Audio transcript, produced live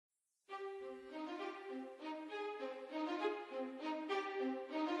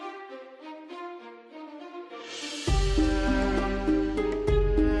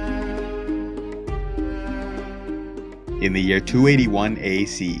In the year 281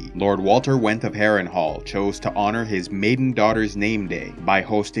 AC, Lord Walter Went of Harrenhal chose to honor his maiden daughter's name day by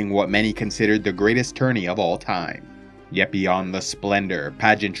hosting what many considered the greatest tourney of all time. Yet beyond the splendor,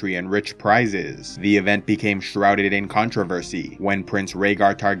 pageantry, and rich prizes, the event became shrouded in controversy when Prince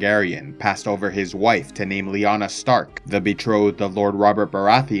Rhaegar Targaryen passed over his wife to name Lyanna Stark, the betrothed of Lord Robert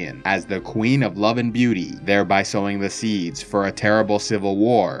Baratheon, as the Queen of Love and Beauty, thereby sowing the seeds for a terrible civil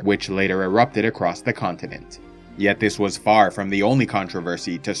war which later erupted across the continent. Yet this was far from the only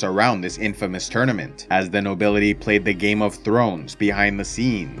controversy to surround this infamous tournament, as the nobility played the Game of Thrones behind the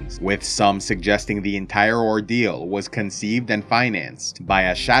scenes, with some suggesting the entire ordeal was conceived and financed by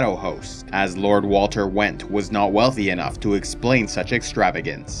a shadow host, as Lord Walter Went was not wealthy enough to explain such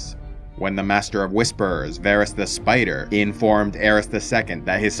extravagance. When the Master of Whisperers, Varys the Spider, informed Aerys II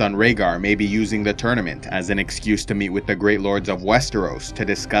that his son Rhaegar may be using the tournament as an excuse to meet with the great lords of Westeros to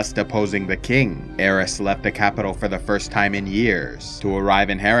discuss deposing the king, Aerys left the capital for the first time in years to arrive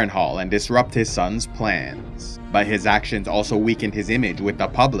in Harrenhal and disrupt his son's plans. But his actions also weakened his image with the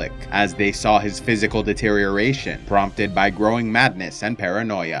public, as they saw his physical deterioration, prompted by growing madness and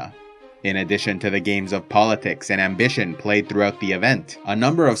paranoia. In addition to the games of politics and ambition played throughout the event, a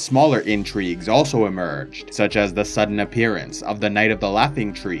number of smaller intrigues also emerged, such as the sudden appearance of the Knight of the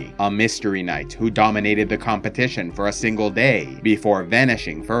Laughing Tree, a mystery knight who dominated the competition for a single day before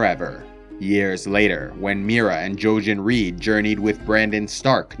vanishing forever. Years later, when Meera and Jojen Reed journeyed with Brandon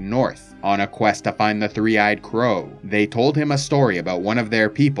Stark north on a quest to find the Three-Eyed Crow, they told him a story about one of their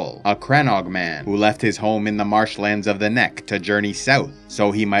people, a Crannog man who left his home in the marshlands of the Neck to journey south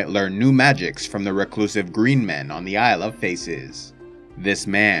so he might learn new magics from the reclusive green men on the Isle of Faces. This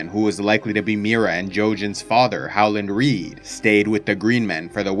man, who was likely to be Meera and Jojen's father, Howland Reed, stayed with the Green Men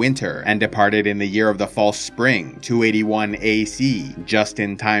for the winter and departed in the year of the false spring, 281 AC, just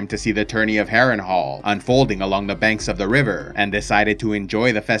in time to see the Tourney of Harrenhal unfolding along the banks of the river, and decided to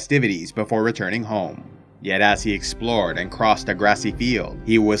enjoy the festivities before returning home. Yet as he explored and crossed a grassy field,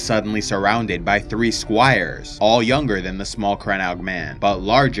 he was suddenly surrounded by 3 squires, all younger than the small Crannog man, but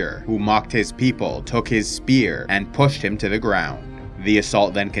larger, who mocked his people, took his spear, and pushed him to the ground. The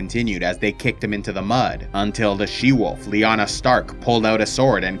assault then continued as they kicked him into the mud, until the she-wolf Lyanna Stark pulled out a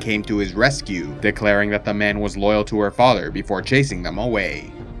sword and came to his rescue, declaring that the man was loyal to her father before chasing them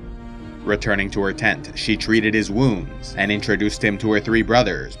away. Returning to her tent, she treated his wounds, and introduced him to her 3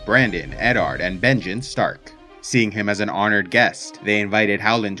 brothers, Brandon, Eddard, and Benjen Stark. Seeing him as an honored guest, they invited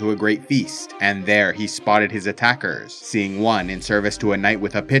Howland to a great feast, and there he spotted his attackers, seeing one in service to a knight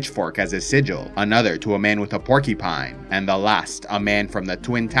with a pitchfork as his sigil, another to a man with a porcupine, and the last a man from the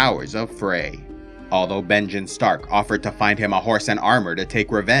Twin Towers of Frey. Although Benjen Stark offered to find him a horse and armor to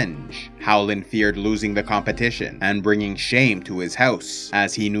take revenge, Howland feared losing the competition and bringing shame to his house,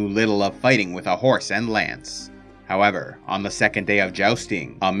 as he knew little of fighting with a horse and lance. However, on the second day of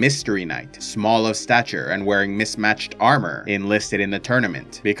jousting, a mystery knight, small of stature and wearing mismatched armor, enlisted in the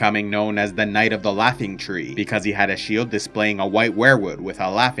tournament, becoming known as the Knight of the Laughing Tree because he had a shield displaying a white werewood with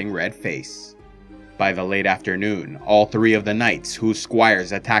a laughing red face. By the late afternoon, all 3 of the knights whose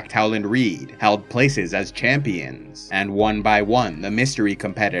squires attacked Howland Reed held places as champions, and one by one the mystery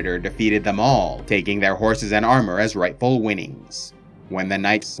competitor defeated them all, taking their horses and armor as rightful winnings. When the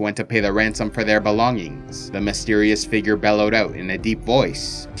knights went to pay the ransom for their belongings, the mysterious figure bellowed out in a deep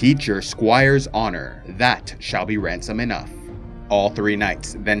voice, "Teach your squire's honor, that shall be ransom enough." All 3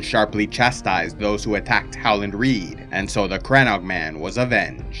 knights then sharply chastised those who attacked Howland Reed, and so the Crannog man was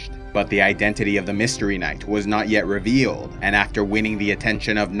avenged. But the identity of the mystery knight was not yet revealed, and after winning the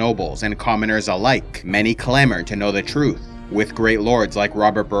attention of nobles and commoners alike, many clamored to know the truth, with great lords like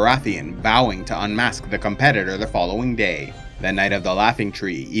Robert Baratheon vowing to unmask the competitor the following day. The Knight of the Laughing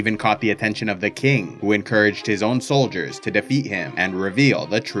Tree even caught the attention of the king, who encouraged his own soldiers to defeat him and reveal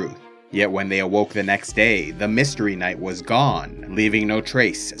the truth. Yet when they awoke the next day, the mystery knight was gone, leaving no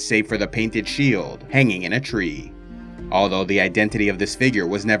trace save for the painted shield hanging in a tree. Although the identity of this figure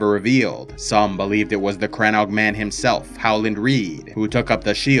was never revealed, some believed it was the Crannog man himself, Howland Reed, who took up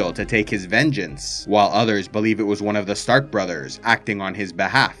the shield to take his vengeance, while others believe it was one of the Stark brothers acting on his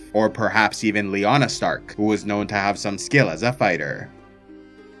behalf, or perhaps even Lyanna Stark, who was known to have some skill as a fighter.